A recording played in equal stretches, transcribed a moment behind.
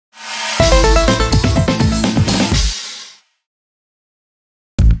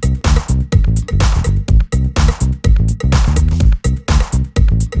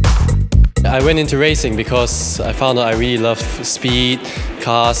I went into racing because I found out I really love speed,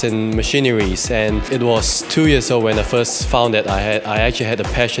 cars and machineries, and it was 2 years old when I first found that I actually had a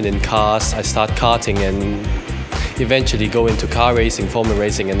passion in cars. I started karting and eventually go into car racing, Formula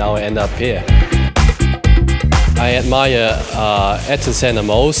racing, and now I end up here. I admire Ayrton Senna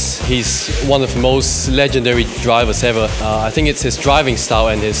most. He's one of the most legendary drivers ever. I think it's his driving style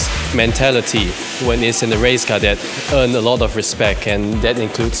and his mentality when he's in the race car that earn a lot of respect, and that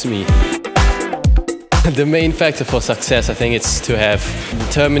includes me. The main factor for success, I think, it's to have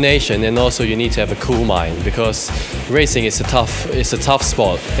determination, and also you need to have a cool mind, because racing is a tough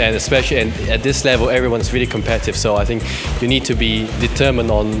sport, and especially at this level everyone's really competitive, so I think you need to be determined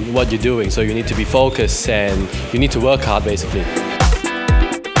on what you're doing, so you need to be focused and you need to work hard basically.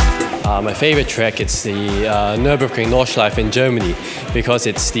 My favorite track is the Nürburgring Nordschleife in Germany, because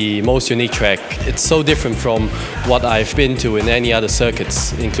it's the most unique track. It's so different from what I've been to in any other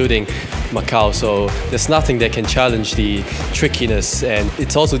circuits, including Macau, so there's nothing that can challenge the trickiness, and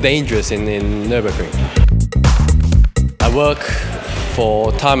it's also dangerous in Nürburgring. I work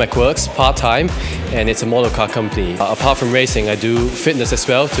for Tarmac Works part-time, and it's a model car company. Apart from racing, I do fitness as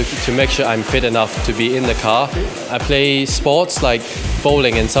well to make sure I'm fit enough to be in the car. I play sports like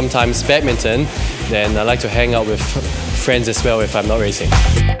bowling and sometimes badminton. Then I like to hang out with friends as well if I'm not racing.